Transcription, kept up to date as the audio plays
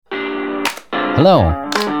Hello,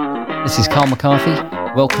 this is Carl McCarthy,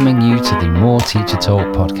 welcoming you to the More Teacher Talk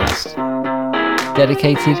podcast,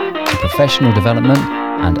 dedicated to professional development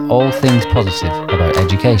and all things positive about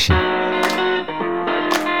education.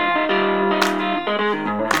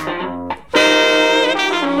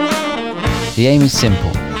 The aim is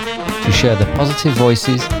simple, to share the positive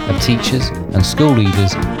voices of teachers and school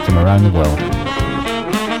leaders from around the world.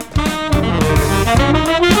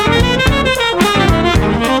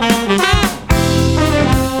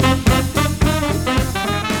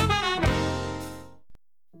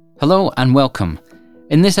 Hello and welcome.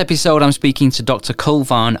 In this episode I'm speaking to Dr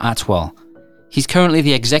Kulvarn Atwal. He's currently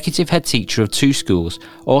the executive head teacher of 2 schools,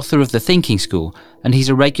 author of The Thinking School, and he's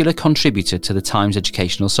a regular contributor to the Times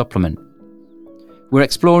Educational Supplement. We're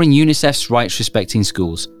exploring UNICEF's Rights Respecting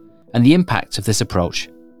Schools and the impact of this approach.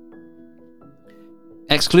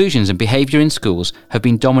 Exclusions and behaviour in schools have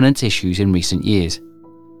been dominant issues in recent years.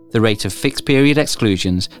 The rate of fixed-period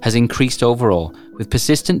exclusions has increased overall, with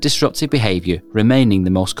persistent disruptive behaviour remaining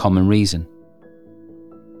the most common reason.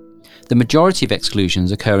 The majority of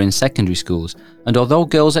exclusions occur in secondary schools, and although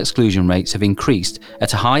girls' exclusion rates have increased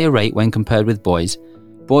at a higher rate when compared with boys,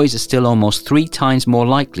 boys are still almost 3 times more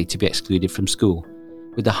likely to be excluded from school,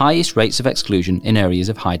 with the highest rates of exclusion in areas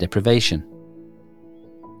of high deprivation.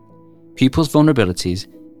 Pupils' vulnerabilities,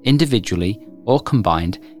 individually or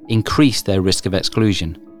combined, increase their risk of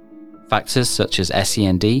exclusion. Factors such as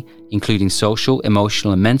SEND, including social,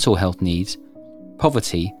 emotional and mental health needs,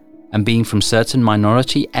 poverty, and being from certain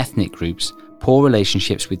minority ethnic groups, poor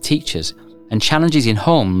relationships with teachers, and challenges in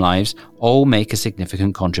home lives all make a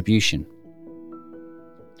significant contribution.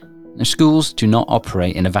 Now, schools do not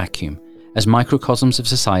operate in a vacuum. As microcosms of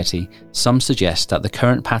society, some suggest that the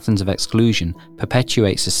current patterns of exclusion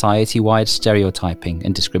perpetuate society-wide stereotyping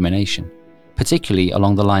and discrimination, particularly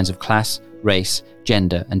along the lines of class, race,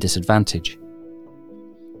 gender and disadvantage.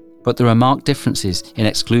 But there are marked differences in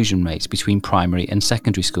exclusion rates between primary and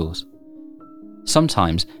secondary schools.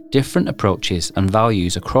 Sometimes different approaches and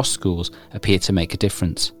values across schools appear to make a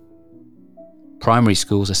difference. Primary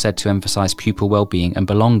schools are said to emphasise pupil well-being and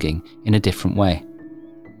belonging in a different way.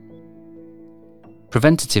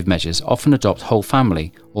 Preventative measures often adopt whole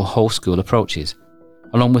family or whole school approaches,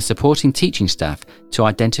 along with supporting teaching staff to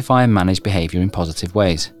identify and manage behaviour in positive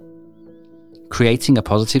ways. Creating a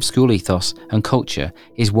positive school ethos and culture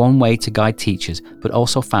is one way to guide teachers, but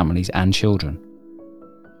also families and children.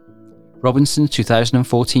 Robinson's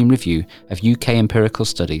 2014 review of UK empirical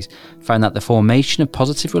studies found that the formation of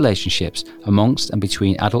positive relationships amongst and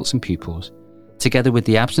between adults and pupils, together with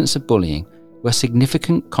the absence of bullying, were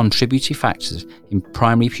significant contributory factors in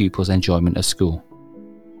primary pupils' enjoyment of school.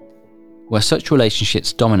 Where such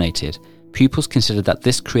relationships dominated, pupils considered that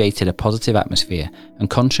this created a positive atmosphere and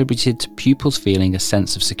contributed to pupils feeling a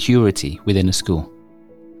sense of security within a school.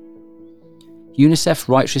 UNICEF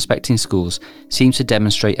Rights Respecting Schools seems to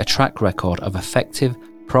demonstrate a track record of effective,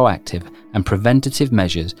 proactive and preventative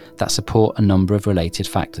measures that support a number of related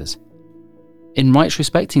factors. In Rights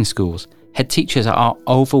Respecting Schools, head teachers are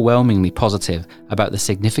overwhelmingly positive about the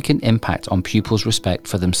significant impact on pupils' respect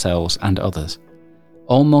for themselves and others.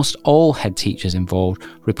 Almost all head teachers involved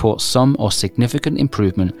report some or significant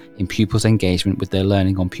improvement in pupils' engagement with their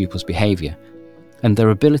learning on pupils' behaviour and their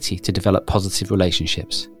ability to develop positive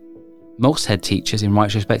relationships. Most head teachers in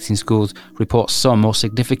rights respecting schools report some or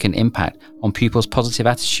significant impact on pupils' positive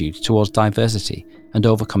attitude towards diversity and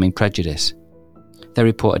overcoming prejudice. They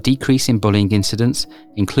report a decrease in bullying incidents,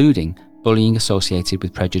 including bullying associated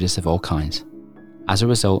with prejudice of all kinds. As a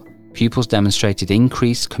result, pupils demonstrated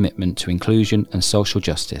increased commitment to inclusion and social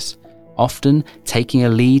justice, often taking a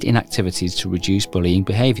lead in activities to reduce bullying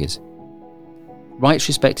behaviours. Rights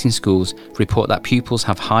Respecting Schools report that pupils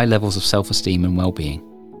have high levels of self-esteem and well-being.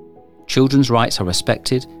 Children's rights are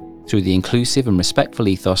respected through the inclusive and respectful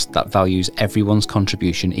ethos that values everyone's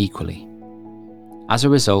contribution equally. As a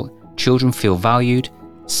result, children feel valued,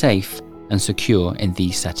 safe and secure in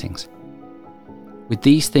these settings. With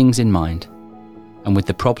these things in mind, and with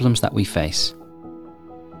the problems that we face,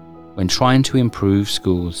 when trying to improve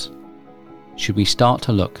schools, should we start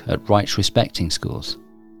to look at rights respecting schools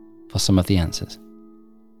for some of the answers?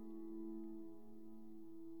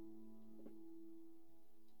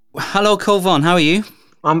 Hello Kulvarn, how are you?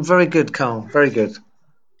 I'm very good, Carl, very good.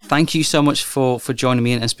 Thank you so much for joining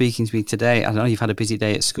me and speaking to me today. I know you've had a busy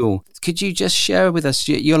day at school. Could you just share with us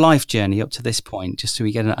your life journey up to this point, just so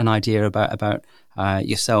we get an idea about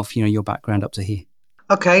yourself, your background up to here?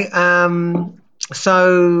 Okay, I've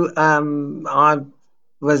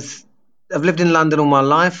lived in London all my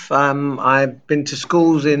life. I've been to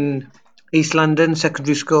schools in East London,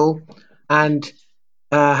 secondary school, and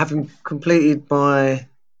Having completed my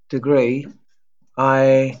degree,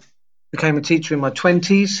 I became a teacher in my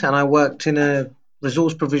 20s, and I worked in a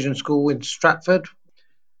resource provision school in Stratford,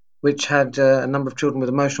 which had a number of children with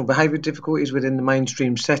emotional behaviour difficulties within the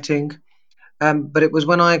mainstream setting. But it was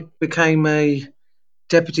when I became a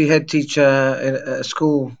deputy head teacher at a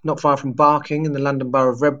school not far from Barking in the London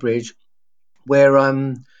Borough of Redbridge, where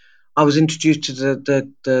I was introduced to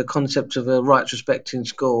the concept of a rights respecting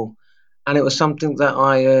school. And it was something that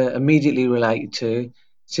I immediately related to,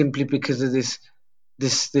 simply because of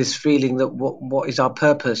this feeling that what is our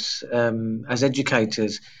purpose as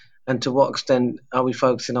educators, and to what extent are we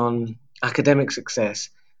focusing on academic success,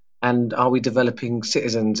 and are we developing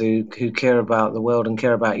citizens who care about the world and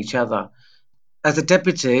care about each other. As a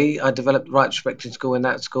deputy, I developed rights respecting school in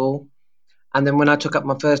that school, and then when I took up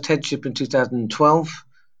my first headship in 2012,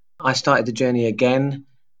 I started the journey again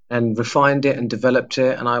and refined it and developed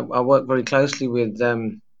it. And I work very closely with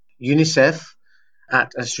UNICEF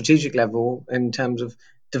at a strategic level in terms of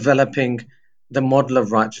developing the model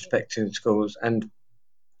of rights respecting schools. And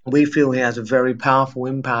we feel he has a very powerful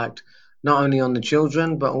impact, not only on the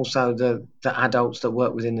children, but also the adults that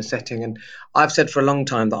work within the setting. And I've said for a long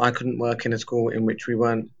time that I couldn't work in a school in which we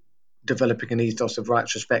weren't developing an ethos of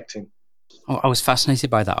rights respecting. I was fascinated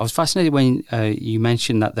by that. I was fascinated when you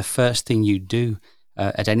mentioned that the first thing you do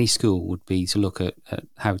at any school would be to look at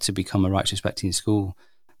how to become a rights respecting school.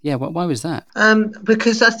 Yeah, why was that?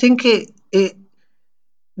 Because I think it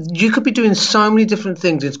you could be doing so many different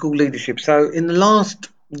things in school leadership. So in the last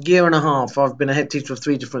year and a half, I've been a head teacher of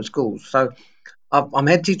three different schools. So I'm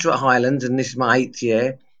head teacher at Highlands, and this is my 8th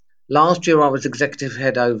year. Last year, I was executive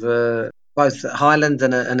head over both at Highlands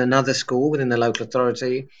and another school within the local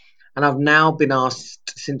authority. And I've now been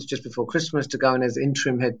asked since just before Christmas to go in as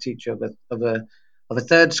interim head teacher of a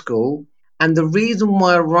third school. And the reason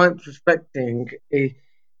why rights respecting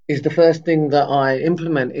is the first thing that I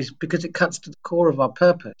implement is because it cuts to the core of our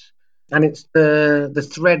purpose. And it's the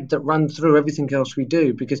thread that runs through everything else we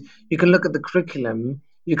do. Because you can look at the curriculum,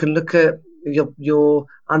 you can look at your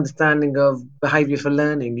understanding of behaviour for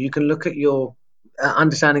learning, you can look at your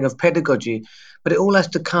understanding of pedagogy, but it all has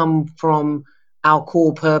to come from our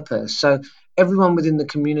core purpose. So everyone within the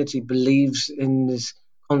community believes in this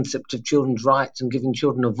concept of children's rights and giving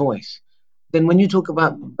children a voice. Then when you talk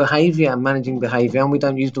about behaviour and managing behaviour, and we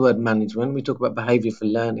don't use the word management, we talk about behaviour for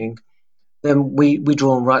learning, then we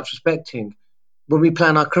draw on rights respecting. When we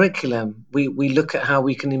plan our curriculum, we look at how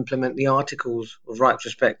we can implement the articles of rights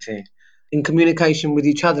respecting in communication with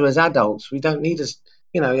each other as adults. We don't need us.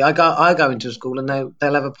 I go into a school and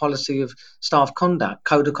they'll have a policy of staff conduct,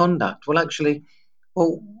 code of conduct. Well, actually,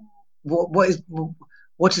 well, what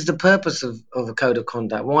is the purpose of a code of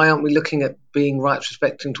conduct? Why aren't we looking at being rights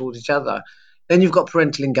respecting towards each other? Then you've got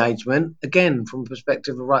parental engagement, again, from a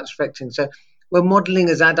perspective of rights respecting. So we're modelling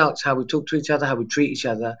as adults how we talk to each other, how we treat each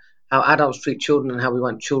other, how adults treat children, and how we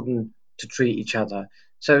want children to treat each other.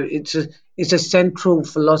 So it's a central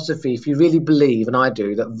philosophy. If you really believe, and I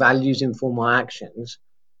do, that values inform our actions,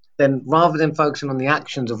 then rather than focusing on the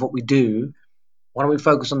actions of what we do, why don't we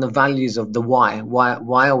focus on the values of the why?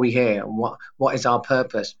 Why are we here? And what is our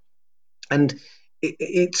purpose? And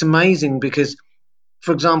it's amazing because,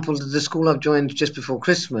 for example, the school I've joined just before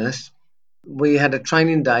Christmas, we had a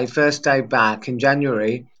training day, first day back in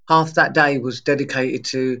January. Half that day was dedicated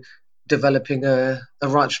to developing a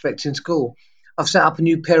rights respecting school. I've set up a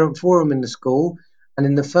new parent forum in the school, and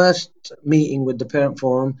in the first meeting with the parent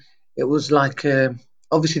forum, it was like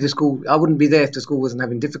obviously the school. I wouldn't be there if the school wasn't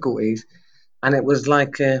having difficulties, and it was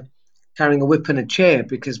like carrying a whip and a chair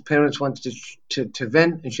because parents wanted to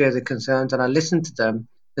vent and share their concerns, and I listened to them.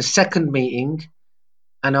 The second meeting,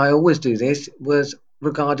 and I always do this, was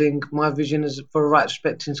regarding my vision as for a rights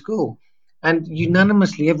respecting school, and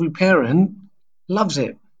unanimously every parent loves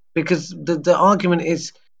it because the argument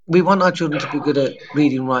is we want our children to be good at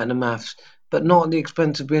reading, writing, and maths, but not at the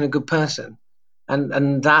expense of being a good person,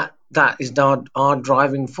 and that is our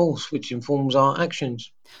driving force, which informs our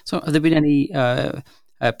actions. So, have there been any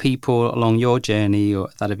people along your journey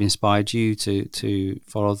that have inspired you to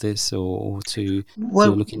follow this or to Well,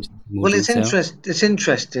 look into more well, it's detail? It's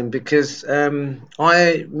interesting because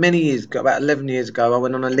I many years ago, about 11 years ago, I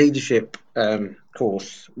went on a leadership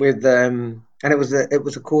course with, and it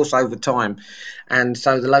was a course over time, and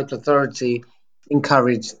so the local authority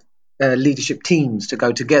encouraged leadership teams to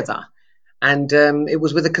go together, and it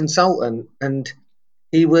was with a consultant, and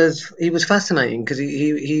he was fascinating because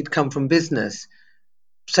he'd come from business,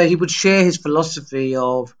 so he would share his philosophy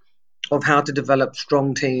of how to develop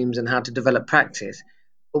strong teams and how to develop practice.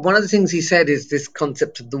 But one of the things he said is this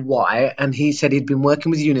concept of the why, and he said he'd been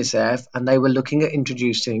working with UNICEF, and they were looking at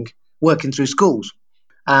working through schools,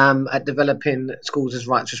 at developing schools as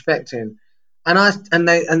rights respecting,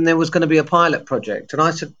 and there was going to be a pilot project, and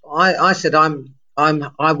I said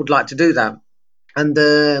I would like to do that, and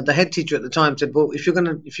the head teacher at the time said, well, if you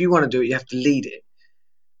want to do it, you have to lead it,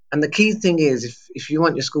 and the key thing is if you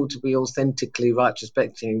want your school to be authentically rights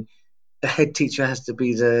respecting, the head teacher has to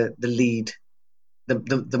be the lead,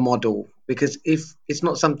 the model, because if it's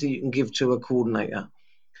not something you can give to a coordinator.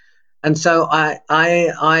 And so I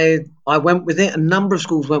went with it. A number of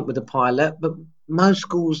schools went with the pilot, but most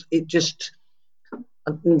schools, it just,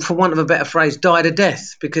 for want of a better phrase, died a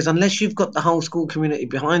death, because unless you've got the whole school community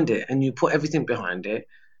behind it and you put everything behind it,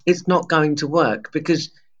 it's not going to work. Because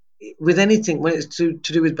with anything, when it's to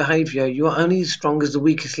do with behaviour, you're only as strong as the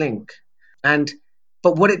weakest link. And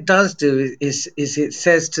but what it does do is it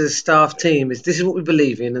says to the staff team is, this is what we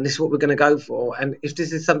believe in and this is what we're going to go for. And if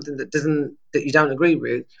this is something that you don't agree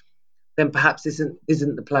with, then perhaps this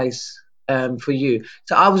isn't the place for you.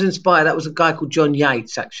 So I was inspired. That was a guy called John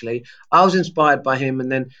Yates, actually. I was inspired by him,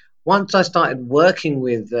 and then once I started working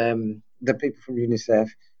with the people from UNICEF,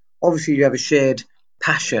 obviously you have a shared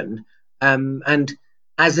passion, and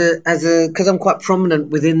as a because I'm quite prominent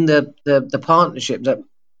within the partnership. That,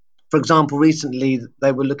 for example, recently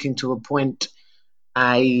they were looking to appoint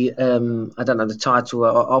a I don't know the title,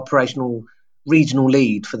 operational regional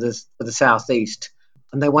lead for the southeast,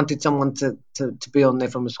 and they wanted someone to be on there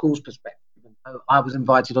from a school's perspective. So I was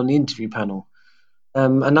invited on the interview panel.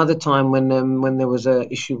 Another time when there was a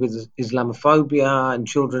issue with Islamophobia and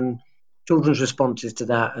children's responses to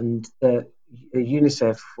that, and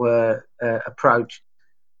UNICEF were approached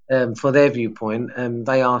for their viewpoint, and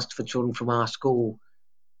they asked for children from our school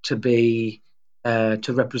to be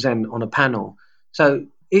to represent on a panel. So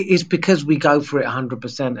it is because we go for it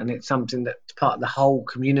 100%, and it's something that's part of the whole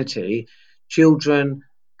community, children,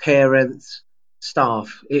 parents,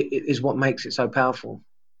 staff. It is what makes it so powerful.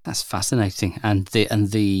 That's fascinating, and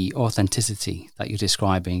the authenticity that you're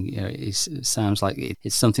describing, it sounds like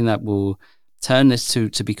it's something that will turn this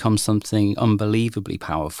to become something unbelievably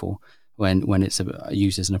powerful when it's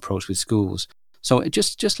used as an approach with schools. So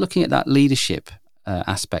just looking at that leadership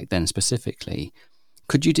aspect then specifically,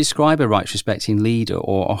 could you describe a rights respecting leader,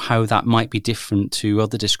 or how that might be different to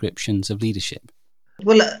other descriptions of leadership?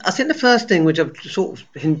 Well, I think the first thing, which I've sort of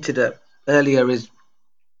hinted at earlier, is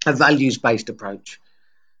a values-based approach.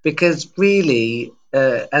 Because really,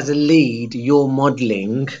 as a lead, you're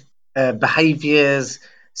modelling behaviours,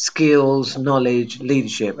 skills, knowledge,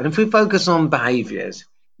 leadership. And if we focus on behaviours,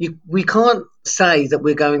 we can't say that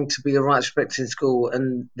we're going to be a rights respecting school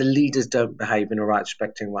and the leaders don't behave in a rights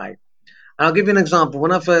respecting way. And I'll give you an example.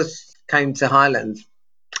 When I first came to Highlands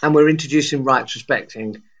and we're introducing rights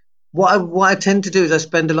respecting, what I tend to do is I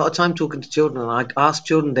spend a lot of time talking to children, and I ask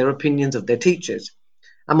children their opinions of their teachers.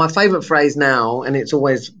 And my favourite phrase now, and it's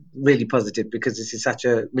always really positive because this is such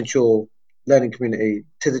a mature learning community,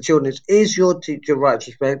 to the children is your teacher rights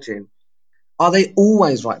respecting? Are they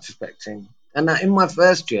always rights respecting? And that in my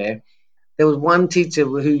first year, there was one teacher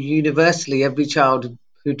who universally, every child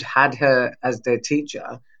who'd had her as their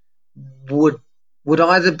teacher would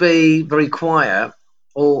either be very quiet,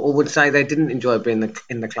 or would say they didn't enjoy being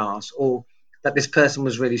in the class, or that this person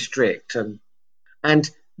was really strict. And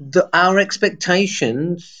our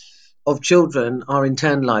expectations of children are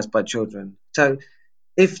internalized by children. So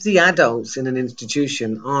if the adults in an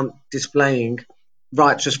institution aren't displaying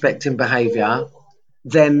rights respecting behaviour,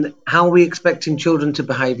 then how are we expecting children to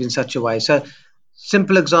behave in such a way? So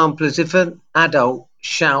simple example is, if an adult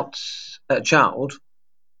shouts at a child,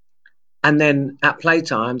 and then at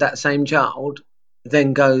playtime that same child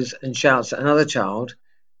then goes and shouts at another child,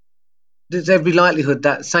 there's every likelihood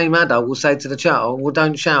that same adult will say to the child, well,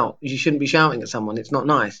 don't shout. You shouldn't be shouting at someone. It's not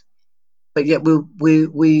nice. But yet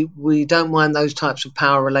we don't mind those types of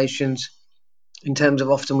power relations in terms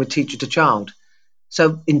of often with teacher to child.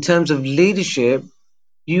 So in terms of leadership,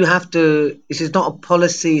 you have to, this is not a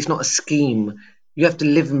policy, it's not a scheme. You have to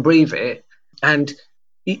live and breathe it. And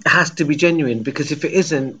it has to be genuine, because if it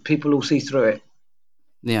isn't, people will see through it.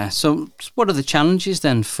 Yeah. So, what are the challenges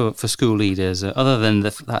then for school leaders, other than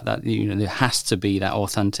the fact that there has to be that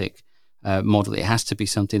authentic model? It has to be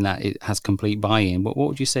something that it has complete buy-in. What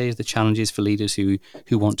would you say is the challenges for leaders who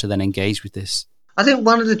want to then engage with this? I think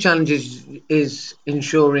one of the challenges is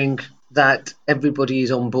ensuring that everybody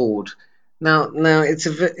is on board. Now,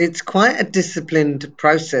 it's quite a disciplined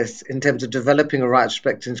process in terms of developing a rights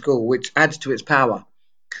respecting school, which adds to its power.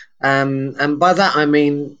 And by that I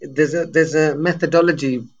mean there's a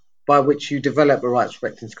methodology by which you develop a rights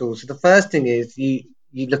respecting school. So the first thing is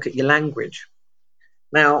you look at your language.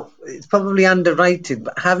 Now, it's probably underrated,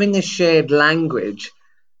 but having a shared language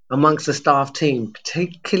amongst the staff team,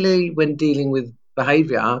 particularly when dealing with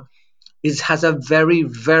behaviour, has a very,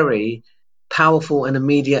 very powerful and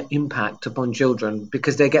immediate impact upon children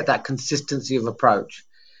because they get that consistency of approach.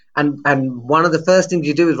 And one of the first things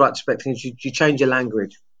you do with rights respecting is you change your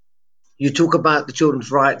language. You talk about the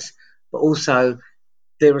children's rights, but also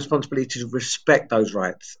their responsibility to respect those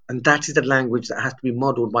rights. And that is the language that has to be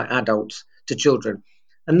modelled by adults to children.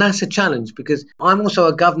 And that's a challenge because I'm also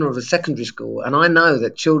a governor of a secondary school, and I know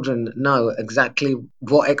that children know exactly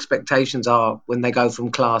what expectations are when they go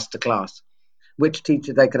from class to class, which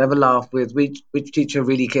teacher they could have a laugh with, which teacher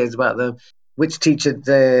really cares about them, which teacher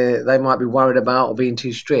they might be worried about or being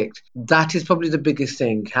too strict. That is probably the biggest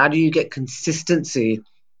thing. How do you get consistency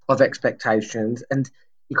of expectations? And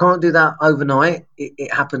you can't do that overnight.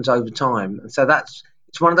 It happens over time. And so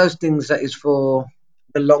it's one of those things that is for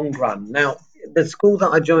the long run. Now, the school that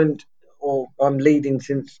I joined or I'm leading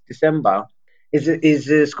since December is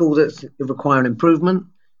a school that's requiring improvement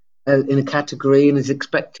in a category and is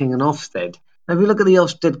expecting an Ofsted. Now, if you look at the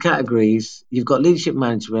Ofsted categories, you've got leadership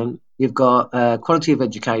management, you've got quality of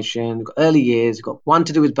education, you've got early years, you've got one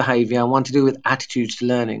to do with behaviour and one to do with attitudes to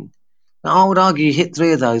learning. Now, I would argue you hit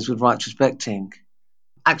three of those with rights respecting.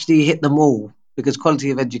 Actually, you hit them all because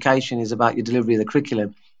quality of education is about your delivery of the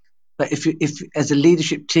curriculum. But if as a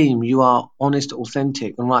leadership team you are honest,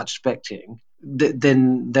 authentic, and rights respecting,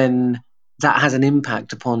 then that has an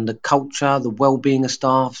impact upon the culture, the well-being of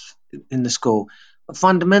staff in the school. But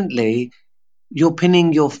fundamentally, you're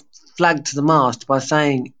pinning your flag to the mast by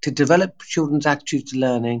saying to develop children's attitudes to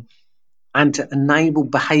learning and to enable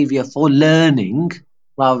behaviour for learning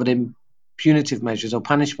rather than punitive measures or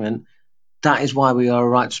punishment. That is why we are a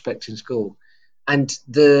rights respecting school. And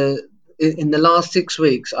in the last 6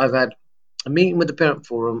 weeks, I've had a meeting with the parent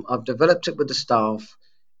forum. I've developed it with the staff.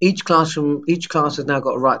 Each class has now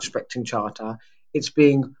got a rights respecting charter. It's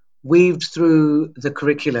being weaved through the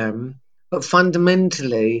curriculum, but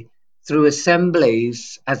fundamentally through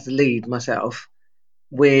assemblies as the lead myself.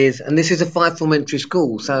 And this is a 5 form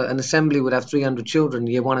school, so an assembly would have 300 children,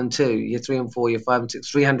 year 1 and 2, year 3 and 4, year 5 and 6,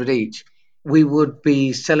 300 each. We would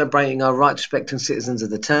be celebrating our rights respecting citizens of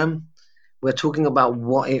the term. We're talking about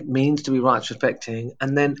what it means to be rights respecting.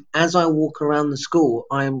 And then as I walk around the school,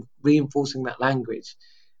 I am reinforcing that language,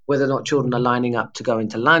 whether or not children are lining up to go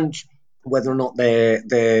into lunch, whether or not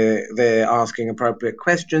they're asking appropriate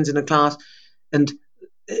questions in a class. And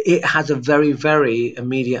it has a very, very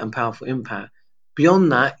immediate and powerful impact.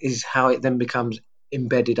 Beyond that is how it then becomes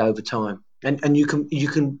embedded over time. And you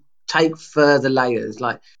can take further layers,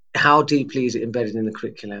 like how deeply is it embedded in the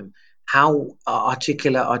curriculum? How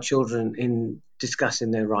articulate are children in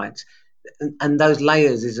discussing their rights? And those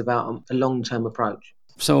layers is about a long-term approach.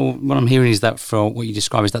 So what I'm hearing is that for what you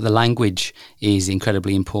describe is that the language is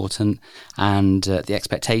incredibly important and the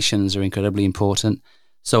expectations are incredibly important.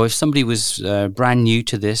 So if somebody was brand new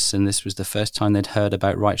to this and this was the first time they'd heard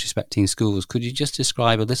about rights respecting schools, could you just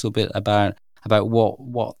describe a little bit about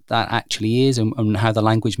what that actually is and how the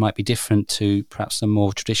language might be different to perhaps some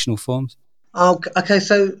more traditional forms? Okay,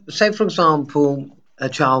 so say for example, a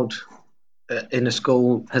child in a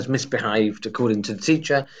school has misbehaved according to the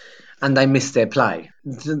teacher and they miss their play.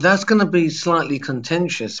 That's going to be slightly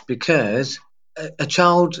contentious because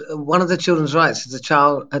one of the children's rights is a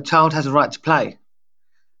child has a right to play,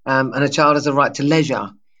 and a child has a right to leisure.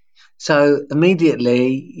 So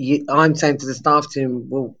immediately, I'm saying to the staff team,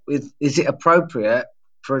 well, is it appropriate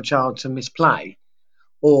for a child to misplay?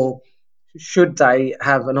 Or should they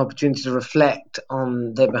have an opportunity to reflect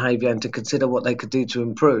on their behaviour and to consider what they could do to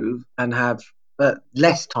improve and have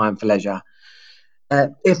less time for leisure?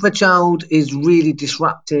 If a child is really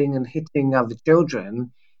disrupting and hitting other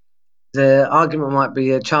children, the argument might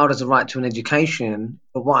be a child has a right to an education.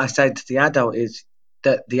 But what I say to the adult is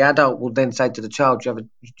that the adult will then say to the child,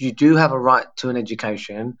 you do have a right to an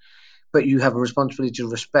education, but you have a responsibility to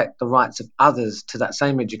respect the rights of others to that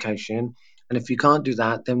same education. And if you can't do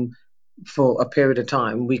that, then for a period of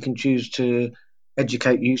time, we can choose to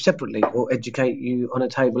educate you separately or educate you on a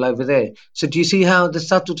table over there. So do you see how the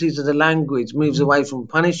subtleties of the language moves away from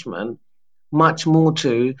punishment much more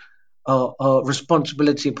to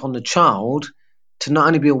responsibility upon the child to not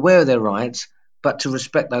only be aware of their rights, but to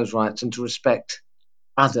respect those rights and to respect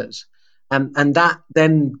others. And that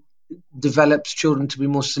then develops children to be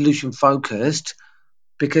more solution focused,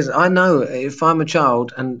 because I know if I'm a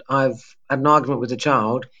child and I've had an argument with a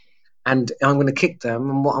child and I'm going to kick them,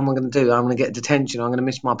 and what am I going to do? I'm going to get detention, I'm going to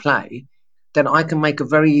miss my play, then I can make a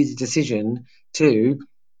very easy decision to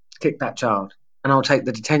kick that child and I'll take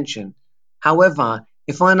the detention. However,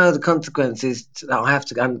 if I know the consequences, that I have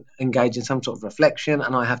to engage in some sort of reflection,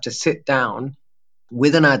 and I have to sit down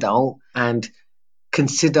with an adult and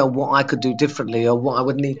consider what I could do differently or what I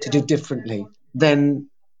would need to do differently, then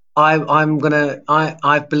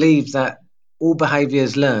I believe that all behaviour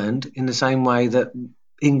is learned in the same way that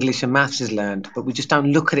English and maths is learned, but we just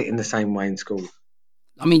don't look at it in the same way in school.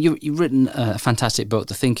 I mean, you've written a fantastic book,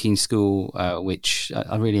 The Thinking School, which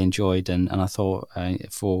I really enjoyed, and I thought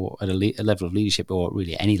for at a level of leadership, or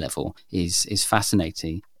really any level, is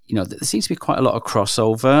fascinating. You know, there seems to be quite a lot of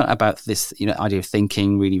crossover about this, you know, idea of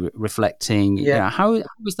thinking, really reflecting. Yeah. You know, how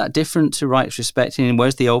is that different to rights respecting, and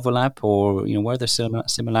where's the overlap, or, you know, where are there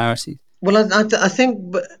similarities? Well, I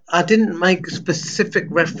think I didn't make specific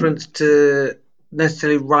reference to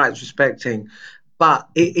necessarily rights respecting, but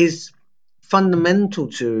it is fundamental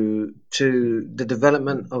to the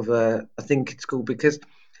development of a thinking school, because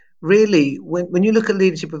really, when you look at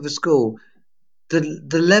leadership of a school,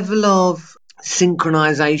 the level of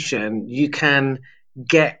synchronization you can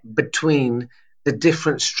get between the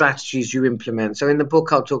different strategies you implement. So in the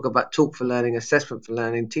book, I'll talk about talk for learning, assessment for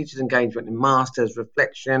learning, teachers' engagement in masters,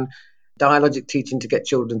 reflection, dialogic teaching to get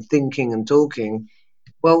children thinking and talking.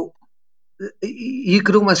 Well, you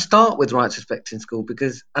could almost start with rights respecting school,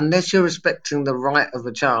 because unless you're respecting the right of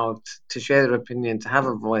a child to share their opinion, to have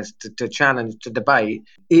a voice, to challenge, to debate,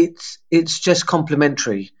 it's just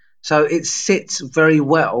complementary. So it sits very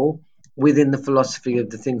well within the philosophy of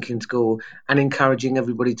the thinking school and encouraging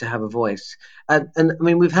everybody to have a voice. And I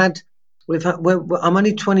mean, I'm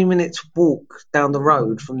only 20 minutes walk down the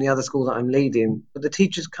road from the other school that I'm leading, but the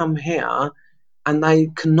teachers come here and they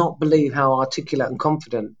cannot believe how articulate and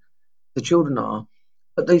confident the children are.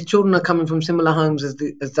 But these children are coming from similar homes as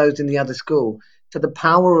those in the other school. So the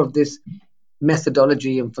power of this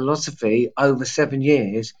methodology and philosophy over 7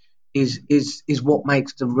 years is what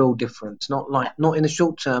makes the real difference. Not in the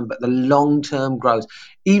short term, but the long term growth,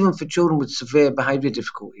 even for children with severe behaviour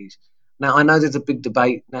difficulties. Now I know there's a big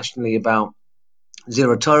debate nationally about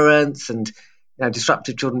zero tolerance and,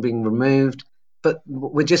 disruptive children being removed. But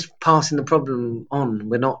we're just passing the problem on.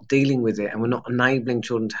 We're not dealing with it, and we're not enabling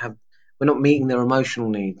children to have. We're not meeting their emotional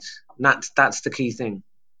needs. And that's the key thing.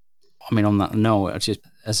 I mean, on that note, just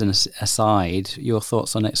as an aside, your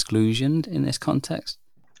thoughts on exclusion in this context?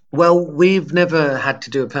 Well, we've never had to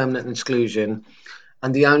do a permanent exclusion,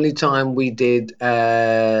 and the only time we did,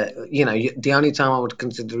 the only time I would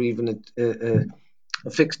consider even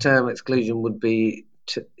a fixed term exclusion would be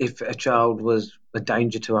if a child was a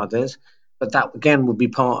danger to others, but that again would be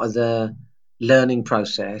part of the learning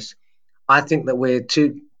process. I think that we're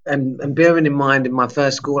too, and bearing in mind, in my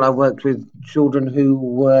first school, I worked with children who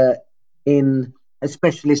were in a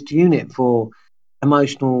specialist unit for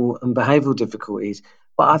emotional and behavioural difficulties.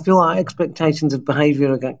 But I feel our expectations of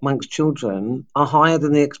behaviour amongst children are higher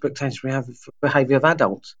than the expectations we have for behaviour of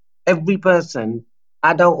adults. Every person,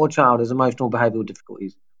 adult or child, has emotional behavioural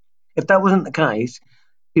difficulties. If that wasn't the case,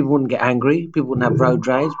 people wouldn't get angry, people wouldn't have road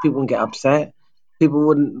rage, people wouldn't get upset, people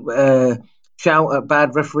wouldn't shout at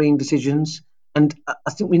bad refereeing decisions. And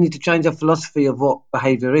I think we need to change our philosophy of what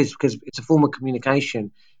behaviour is, because it's a form of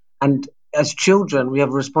communication. And as children, we have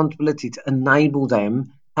a responsibility to enable them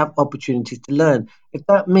to have opportunities to learn. If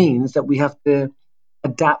that means that we have to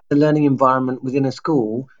adapt the learning environment within a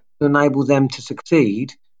school to enable them to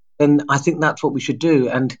succeed, then I think that's what we should do.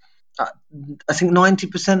 And uh, I think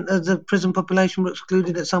 90% of the prison population were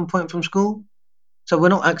excluded at some point from school. So we're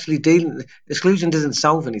not actually dealing. Exclusion doesn't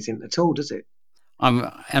solve anything at all, does it?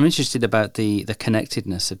 I'm interested about the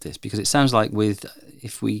connectedness of this, because it sounds like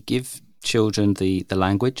if we give children the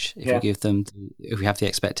language, if we give them, if we have the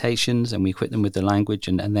expectations and we equip them with the language,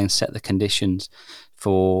 and then set the conditions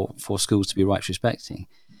for schools to be rights respecting,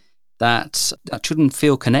 that children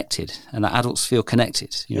feel connected and that adults feel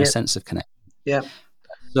connected, a sense of connection. Yeah.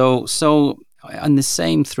 So on the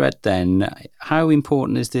same thread then, how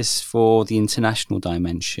important is this for the international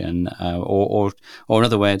dimension? Or in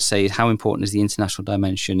other words, say, how important is the international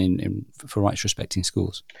dimension for rights respecting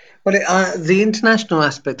schools? Well, the international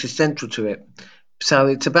aspect is central to it. So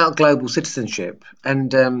it's about global citizenship.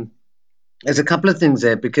 And there's a couple of things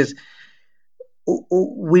there, because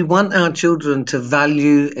we want our children to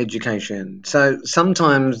value education. So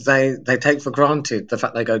sometimes they take for granted the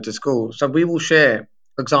fact they go to school. So we will share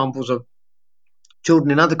examples of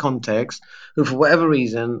children in other contexts who, for whatever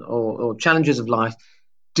reason or challenges of life,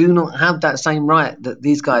 do not have that same right that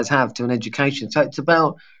these guys have to an education. So it's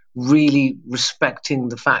about really respecting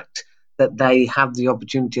the fact that they have the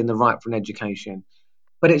opportunity and the right for an education.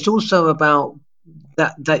 But it's also about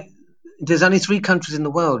that there's only 3 countries in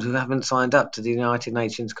the world who haven't signed up to the United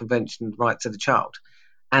Nations Convention on the Rights of the Child.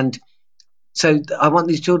 And So I want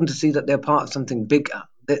these children to see that they're part of something bigger,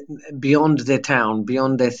 that beyond their town,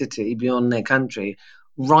 beyond their city, beyond their country,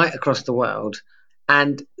 right across the world.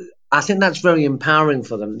 And I think that's very empowering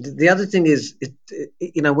for them. The other thing is,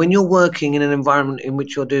 when you're working in an environment in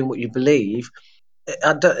which you're doing what you believe,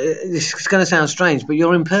 it's going to sound strange, but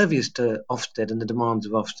you're impervious to Ofsted and the demands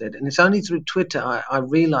of Ofsted. And it's only through Twitter I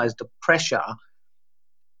realised the pressure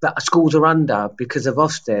that schools are under because of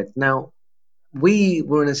Ofsted. Now, we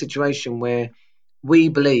were in a situation where we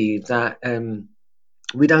believe that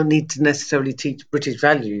we don't need to necessarily teach British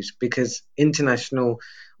values because international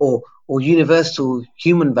or universal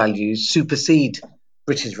human values supersede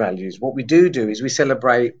British values. What we do is we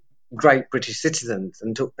celebrate great British citizens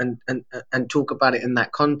and talk about it in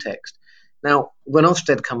that context. Now, when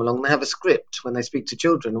Ofsted come along, they have a script when they speak to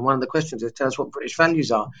children, and one of the questions is, tell us what British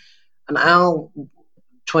values are. And our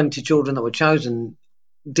 20 children that were chosen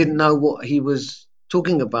didn't know what he was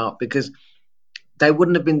talking about because they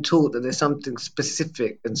wouldn't have been taught that there's something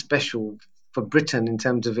specific and special for Britain in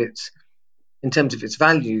terms of its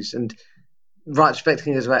values. And right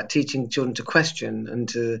respecting is about teaching children to question and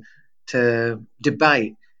to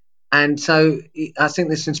debate. And so I think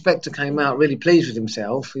this inspector came out really pleased with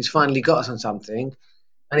himself. He's finally got us on something.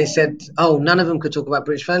 And he said, "Oh, none of them could talk about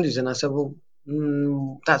British values." And I said, "Well,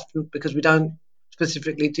 that's because we don't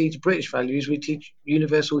specifically teach British values. We teach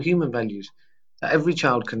universal human values that every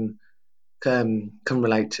child can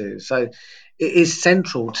relate to." So it is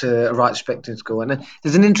central to a right respecting school. And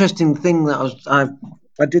there's an interesting thing that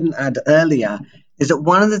I didn't add earlier, is that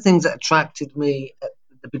one of the things that attracted me at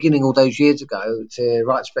the beginning all those years ago to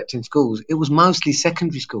right respecting schools, it was mostly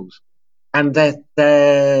secondary schools, and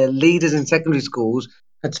their leaders in secondary schools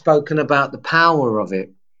had spoken about the power of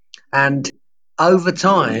it. And over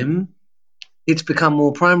time, it's become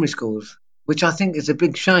more primary schools, which I think is a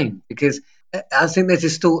big shame because I think there's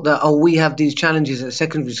this thought that, oh, we have these challenges at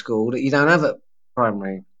secondary school that you don't have at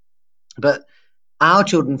primary. But our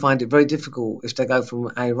children find it very difficult if they go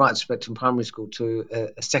from a right spectrum primary school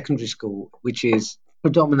to a secondary school, which is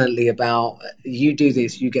predominantly about you do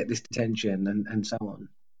this, you get this detention, and so on.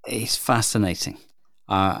 It's fascinating.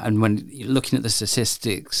 And when you're looking at the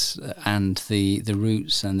statistics and the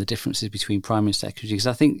roots and the differences between primary and secondary, because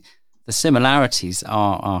I think the similarities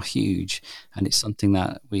are huge, and it's something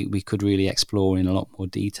that we could really explore in a lot more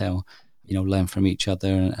detail, learn from each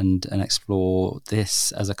other and explore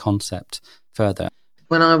this as a concept further.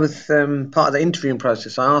 When I was part of the interviewing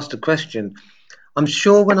process, I asked a question. I'm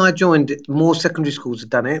sure when I joined, more secondary schools had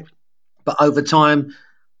done it, but over time,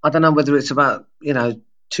 I don't know whether it's about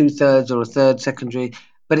 2/3 or a third secondary,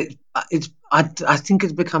 but I think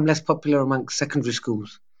it's become less popular amongst secondary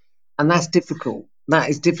schools, and that's difficult. That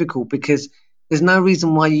is difficult because there's no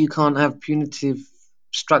reason why you can't have punitive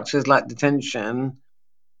structures like detention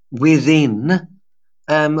within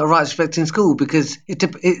a right respecting school, because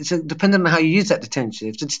it's dependent on how you use that detention.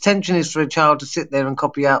 If the detention is for a child to sit there and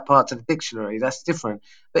copy out parts of the dictionary, that's different.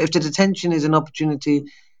 But if the detention is an opportunity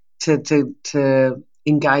to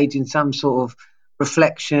engage in some sort of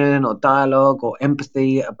reflection or dialogue or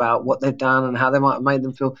empathy about what they've done and how they might have made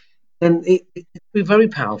them feel, then it can be very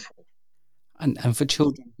powerful. And for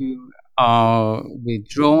children who are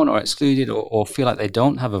withdrawn or excluded or feel like they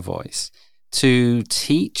don't have a voice, to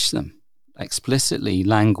teach them explicitly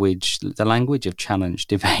the language of challenge,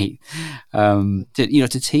 debate,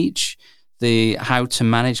 to teach how to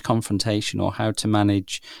manage confrontation or how to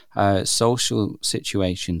manage social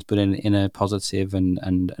situations, but in a positive and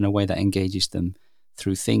in a way that engages them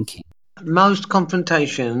through thinking. Most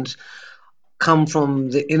confrontations come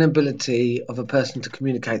from the inability of a person to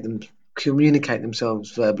communicate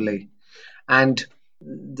themselves verbally. And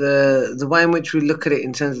the way in which we look at it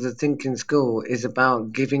in terms of the thinking school is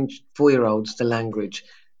about giving 4-year-olds the language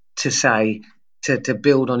to say, to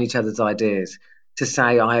build on each other's ideas, to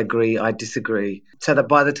say, I agree, I disagree, so that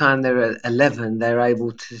by the time they're 11, they're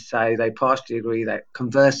able to say they partially agree, that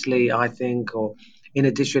conversely, I think, or in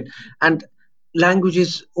addition. And language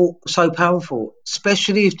is so powerful,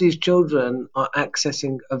 especially if these children are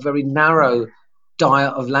accessing a very narrow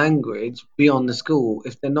diet of language beyond the school.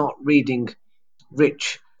 If they're not reading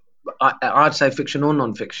rich, I'd say fiction or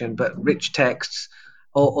non-fiction, but rich texts,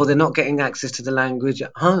 or they're not getting access to the language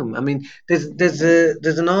at home. I mean, there's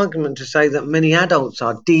an argument to say that many adults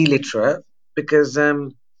are deliterate because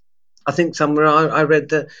I think somewhere I read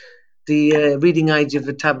that the reading age of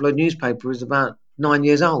a tabloid newspaper is about 9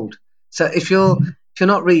 years old. So if you're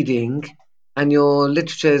not reading and your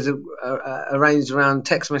literature is arranged around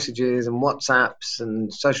text messages and WhatsApps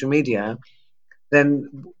and social media,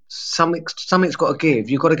 then something's got to give.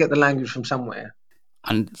 You've got to get the language from somewhere.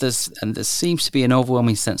 And there seems to be an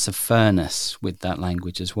overwhelming sense of fairness with that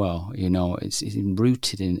language as well. It's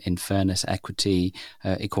rooted in fairness, equity,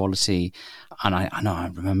 equality. And I know I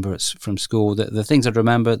remember it's from school that the things I'd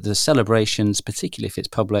remember, the celebrations, particularly if it's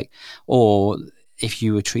public, or if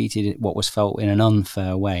you were treated what was felt in an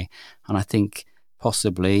unfair way. And I think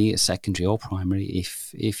possibly secondary or primary,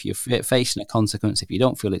 if you're facing a consequence, if you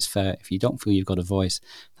don't feel it's fair, if you don't feel you've got a voice,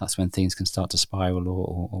 that's when things can start to spiral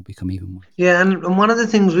or become even worse. Yeah, and one of the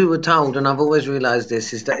things we were told, and I've always realised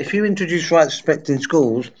this, is that if you introduce rights respecting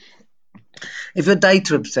schools, if you're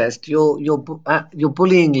data obsessed, your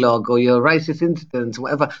bullying log or your racist incidents or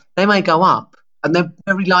whatever, they may go up, and they're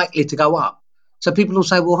very likely to go up. So people will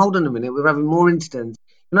say, "Well, hold on a minute, we're having more incidents.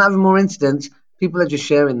 You're not having more incidents. People are just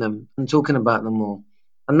sharing them and talking about them more."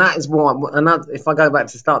 And that is why. And if I go back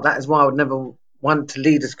to the start, that is why I would never want to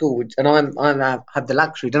lead a school. And I have the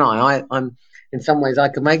luxury, don't I'm in some ways I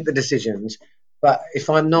can make the decisions, but if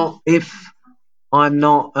I'm not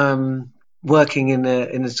working in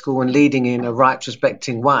a school and leading in a rights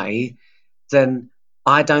respecting way, then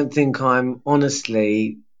I don't think I'm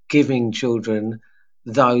honestly giving children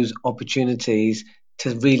those opportunities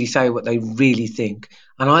to really say what they really think.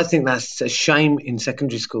 And I think that's a shame in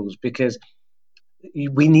secondary schools, because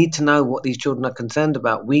we need to know what these children are concerned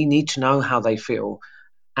about. We need to know how they feel.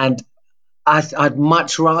 And I'd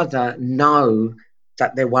much rather know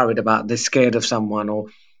that they're worried about, they're scared of someone, or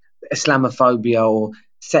Islamophobia, or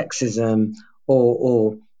sexism,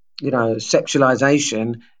 or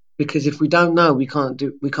sexualization, because if we don't know, we can't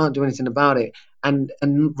do anything about it. And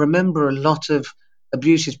remember, a lot of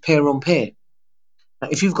abuse is peer on peer.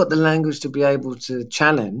 If you've got the language to be able to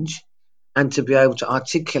challenge and to be able to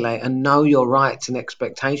articulate and know your rights and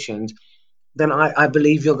expectations, then I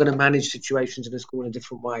believe you're going to manage situations in a school in a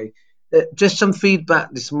different way. Just some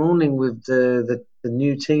feedback this morning with the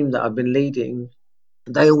new team that I've been leading.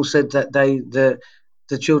 They all said that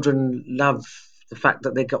the children love the fact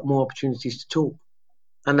that they got more opportunities to talk,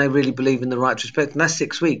 and they really believe in the right to respect. And that's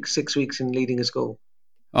 6 weeks in leading a school.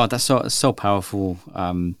 Oh, that's so powerful.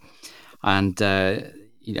 And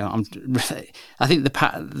I'm I think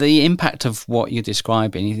the impact of what you're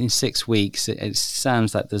describing in 6 weeks, it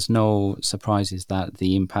sounds like there's no surprises that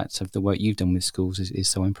the impact of the work you've done with schools is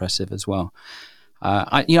so impressive as well.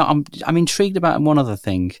 I'm intrigued about one other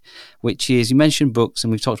thing, which is, you mentioned books,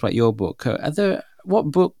 and we've talked about your book.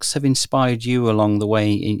 What books have inspired you along the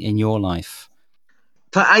way in your life?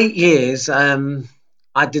 For 8 years,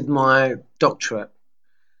 I did my doctorate,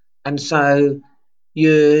 and so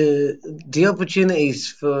the opportunities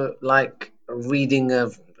for like reading a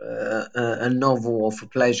novel or for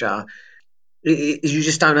pleasure, you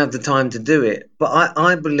just don't have the time to do it. But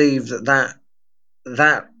I believe that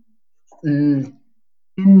mm,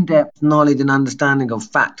 in-depth knowledge and understanding of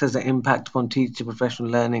factors that impact upon teacher professional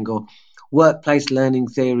learning, or workplace learning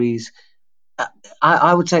theories, uh,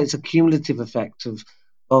 I would say it's a cumulative effect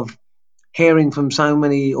of hearing from so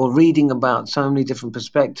many, or reading about so many different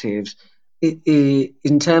perspectives.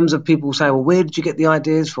 In terms of people say, well, where did you get the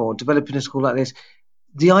ideas for developing a school like this?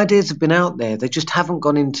 The ideas have been out there. They just haven't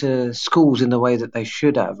gone into schools in the way that they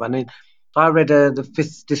should have. I mean, I read the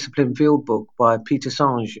Fifth Discipline Field book by Peter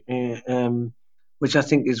Sange, which I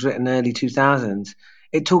think is written early 2000s.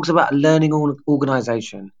 It talks about a learning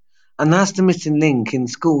organisation, and that's the missing link in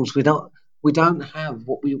schools. We don't have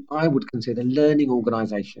what I would consider learning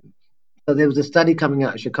organisation. So there was a study coming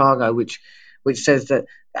out of Chicago which says that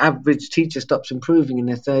the average teacher stops improving in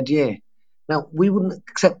their third year. Now, we wouldn't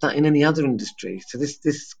accept that in any other industry. So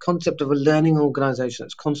this concept of a learning organisation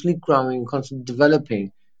that's constantly growing, constantly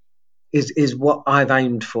developing, is what I've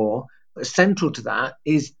aimed for. But central to that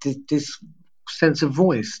is this sense of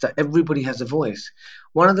voice, that everybody has a voice.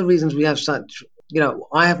 One of the reasons we have such,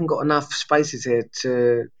 I haven't got enough spaces here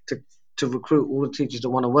to recruit all the teachers that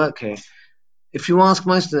want to work here. If you ask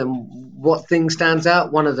most of them what thing stands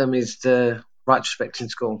out, one of them is the rights respecting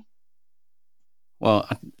school. Well,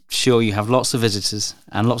 I'm sure you have lots of visitors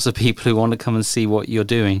and lots of people who want to come and see what you're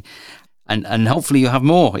doing. And hopefully you'll have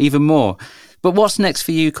more, even more. But what's next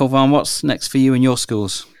for you, Kulvarn? What's next for you in your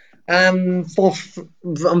schools? I'm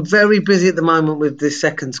very busy at the moment with this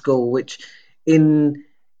second school, which in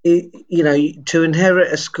to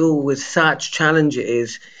inherit a school with such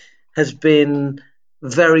challenges has been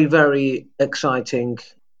very, very exciting.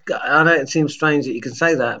 I know it seems strange that you can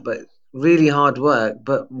say that, but really hard work,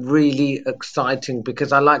 but really exciting,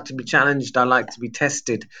 because I like to be challenged, I like to be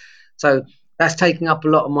tested. So that's taking up a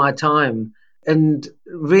lot of my time. And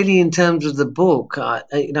really, in terms of the book, I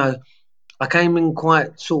came in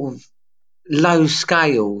quite sort of low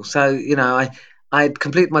scale. So, I'd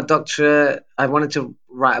completed my doctorate. I wanted to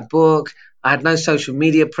write a book. I had no social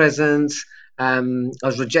media presence. I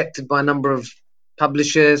was rejected by a number of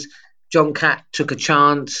publishers. John Catt took a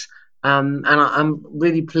chance, I'm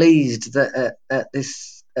really pleased that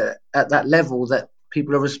at that level that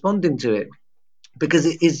people are responding to it, because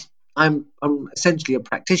it is. I'm essentially a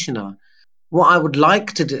practitioner. What I would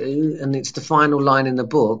like to do, and it's the final line in the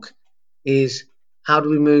book, is how do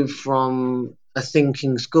we move from a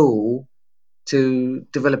thinking school to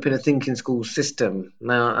developing a thinking school system.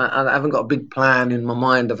 Now, I haven't got a big plan in my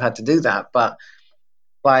mind of how to do that, but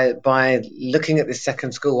by looking at this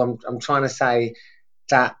second school, I'm trying to say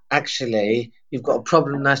that actually you've got a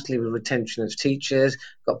problem nationally with retention of teachers,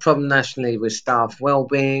 got a problem nationally with staff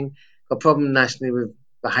well-being, got a problem nationally with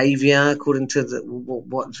behaviour according to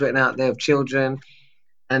what's written out there of children,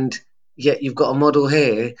 and yet you've got a model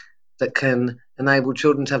here that can enable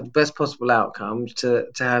children to have the best possible outcomes, to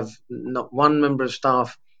have not one member of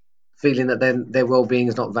staff feeling that their well-being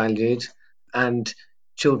is not valued, and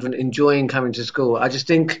children enjoying coming to school. I just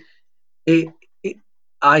think it, it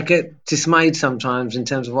I get dismayed sometimes in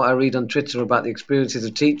terms of what I read on Twitter about the experiences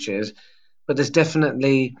of teachers, but there's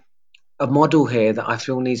definitely a model here that I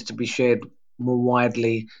feel needs to be shared more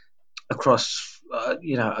widely across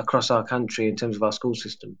across our country in terms of our school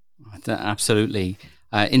system. Absolutely.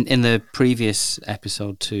 In the previous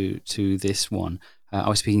episode to this one, I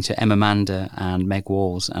was speaking to Emma Mander and Meg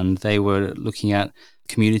Walls, and they were looking at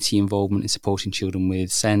community involvement in supporting children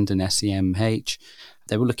with SEND and SEMH.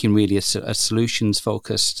 They were looking really at a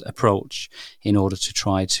solutions-focused approach in order to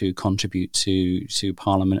try to contribute to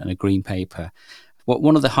Parliament and a Green Paper.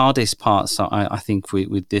 One of the hardest parts, I think,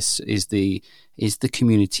 with this is the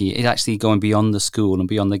community. It's actually going beyond the school and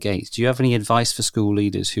beyond the gates. Do you have any advice for school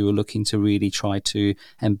leaders who are looking to really try to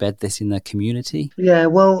embed this in their community? Yeah,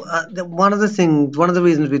 well, one of the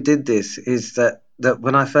reasons we did this is that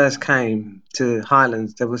when I first came to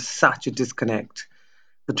Highlands, there was such a disconnect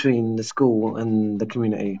between the school and the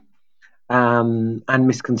community, and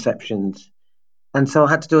misconceptions. And so I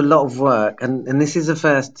had to do a lot of work, and this is the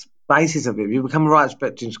first basis of it. If you become a right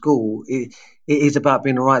respecting school, it is about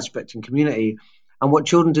being a right respecting community. And what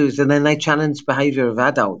children do is then they challenge behaviour of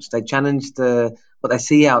adults. They challenge what they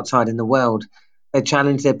see outside in the world. They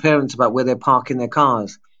challenge their parents about where they're parking their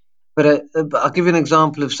cars. But I'll give you an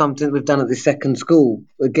example of something we've done at this second school,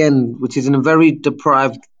 again, which is in a very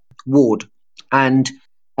deprived ward. And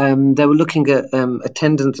they were looking at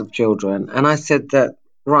attendance of children. And I said that,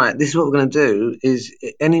 right, this is what we're going to do, is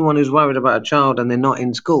anyone who's worried about a child and they're not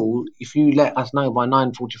in school, if you let us know by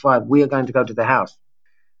 9:45, we are going to go to their house.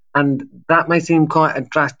 And that may seem quite a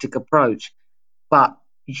drastic approach, but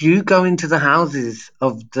you go into the houses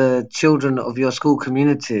of the children of your school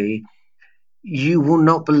community, you will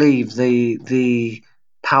not believe the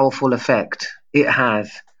powerful effect it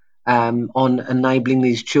has on enabling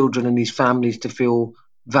these children and these families to feel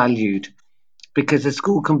valued. Because a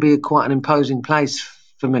school can be quite an imposing place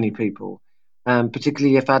for many people,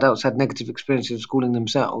 particularly if adults had negative experiences of schooling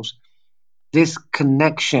themselves. This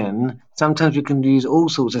connection, sometimes we can use all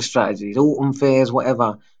sorts of strategies, autumn fairs,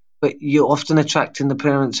 whatever, but you're often attracting the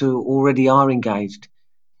parents who already are engaged.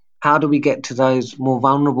 How do we get to those more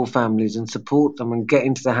vulnerable families and support them and get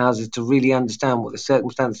into the houses to really understand what the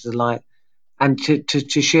circumstances are like, and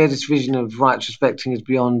to share this vision of rights respecting is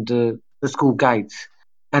beyond the school gates.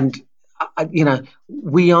 And,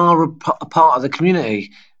 we are a part of the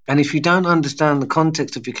community. And if you don't understand the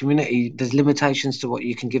context of your community, there's limitations to what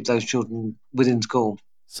you can give those children within school.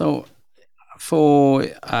 So for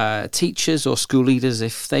teachers or school leaders,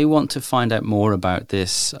 if they want to find out more about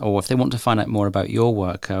this, or if they want to find out more about your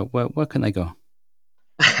work, where can they go?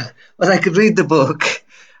 Well, they could read the book.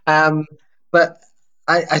 But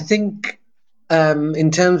I think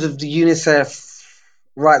in terms of the UNICEF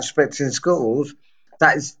Rights Respecting Schools,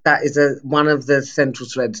 that is one of the central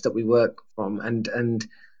threads that we work from, and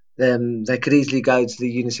they could easily go to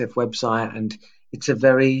the UNICEF website, and it's a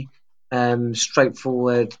very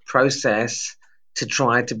straightforward process to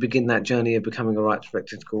try to begin that journey of becoming a rights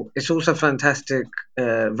respecting school. It's also fantastic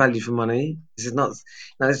value for money. This is not,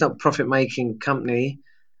 no, it's not a profit making company,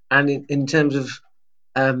 and in terms of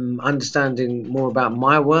understanding more about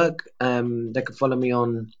my work, they can follow me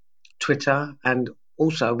on Twitter, and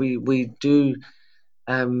also we do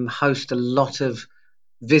host a lot of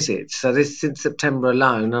visits. So this since September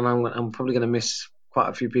alone, and I'm probably going to miss quite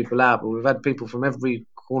a few people out, but we've had people from every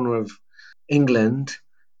corner of England.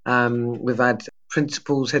 We've had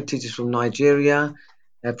principals, head teachers from Nigeria,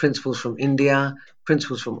 principals from India,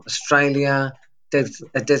 principals from Australia,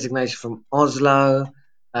 a designation from Oslo,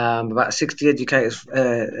 about 60 educators,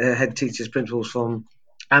 head teachers, principals from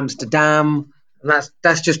Amsterdam, and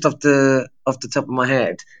that's just off the top of my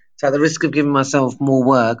head. So at the risk of giving myself more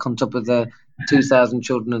work on top of the 2,000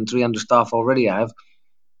 children and 300 staff I already have,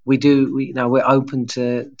 we're open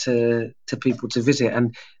to people to visit.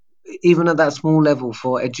 And even at that small level,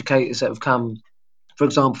 for educators that have come, for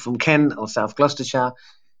example, from Kent or South Gloucestershire,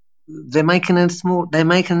 they're making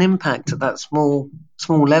an impact at that small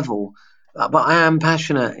level. But I am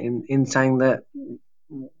passionate in saying that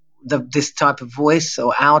this type of voice,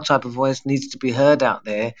 or our type of voice, needs to be heard out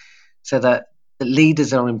there, so that the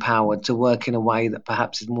leaders are empowered to work in a way that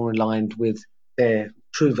perhaps is more aligned with their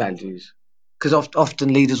true values. Because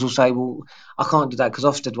often leaders will say, well, I can't do that because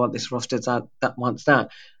Ofsted want this or Ofsted that wants that.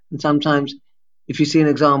 And sometimes, if you see an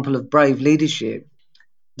example of brave leadership,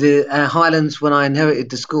 the Highlands, when I inherited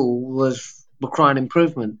the school, was requiring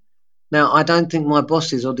improvement. Now, I don't think my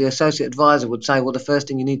bosses or the associate advisor would say, well, the first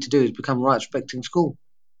thing you need to do is become a rights respecting school.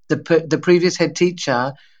 The previous head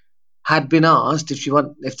teacher had been asked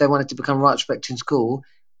if they wanted to become a rights respecting school,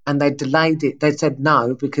 and they delayed it. They said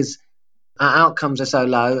no because our outcomes are so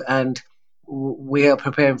low, and we are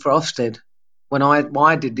preparing for Ofsted. When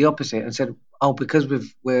I did the opposite and said, oh, because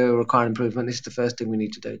we're requiring improvement, this is the first thing we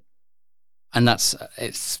need to do. And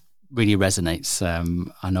it's really resonates.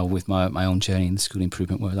 I know with my own journey in the school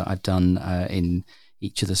improvement work that I've done in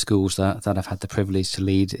each of the schools that I've had the privilege to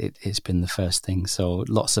lead, it's been the first thing. So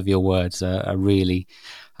lots of your words are really,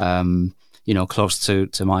 close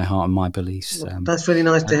to my heart and my beliefs. That's really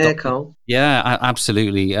nice to hear, Carl. Yeah,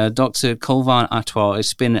 absolutely. Dr. Kulvarn Atwal,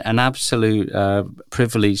 it's been an absolute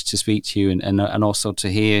privilege to speak to you and also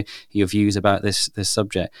to hear your views about this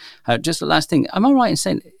subject. Just the last thing, am I right in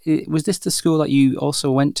saying, was this the school that you also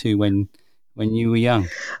went to when you were young?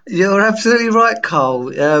 You're absolutely right,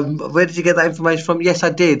 Carl. Where did you get that information from? Yes, I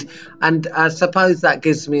did. And I suppose that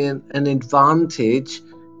gives me an advantage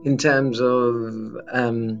in terms of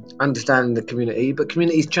understanding the community. But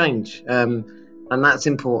communities change, and that's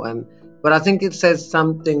important. But I think it says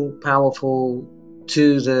something powerful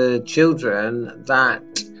to the children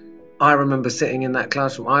that I remember sitting in that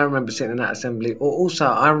classroom, I remember sitting in that assembly, or also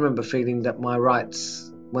I remember feeling that my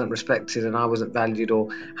rights weren't respected and I wasn't valued, or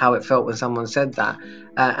how it felt when someone said that,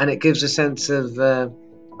 and it gives a sense of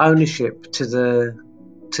ownership to the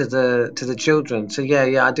children. So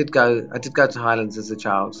yeah, I did go to Highlands as a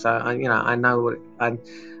child, so I know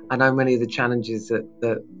many of the challenges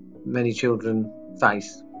that many children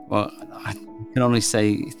face. Well, I can only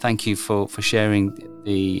say thank you for sharing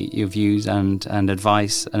your views and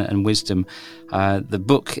advice and wisdom. The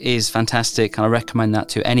book is fantastic, and I recommend that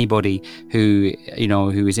to anybody who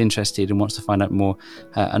is interested and wants to find out more.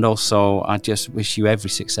 And also, I just wish you every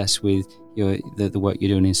success with the work you're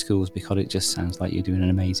doing in schools, because it just sounds like you're doing an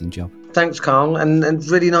amazing job. Thanks, Carl, and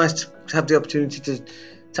really nice to have the opportunity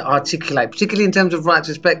to articulate, particularly in terms of rights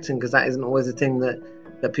respecting, because that isn't always a thing that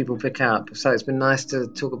people pick up. So it's been nice to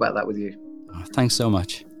talk about that with you. Oh, thanks so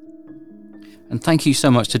much. And thank you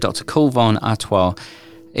so much to Dr. Kulvarn Atwal.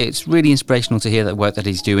 It's really inspirational to hear that work that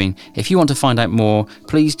he's doing. If you want to find out more,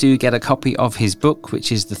 please do get a copy of his book,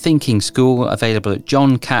 which is The Thinking School, available at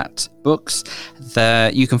John Catt Books.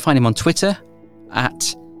 You can find him on Twitter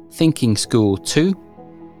at Thinking School 2.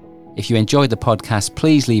 If you enjoyed the podcast,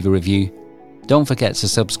 please leave a review. Don't forget to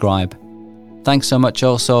subscribe. Thanks so much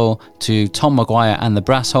also to Tom Maguire and the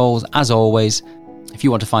Brass Holes, as always. If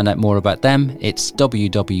you want to find out more about them, it's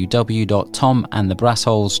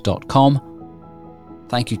www.tomandthebrassholes.com.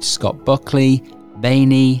 Thank you to Scott Buckley,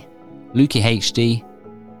 Bainey, Lukey HD.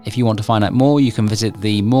 If you want to find out more, you can visit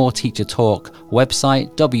the More Teacher Talk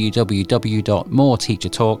website,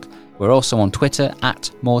 www.moreteachertalk. We're also on Twitter at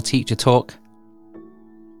More Teacher Talk.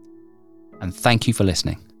 And thank you for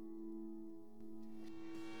listening.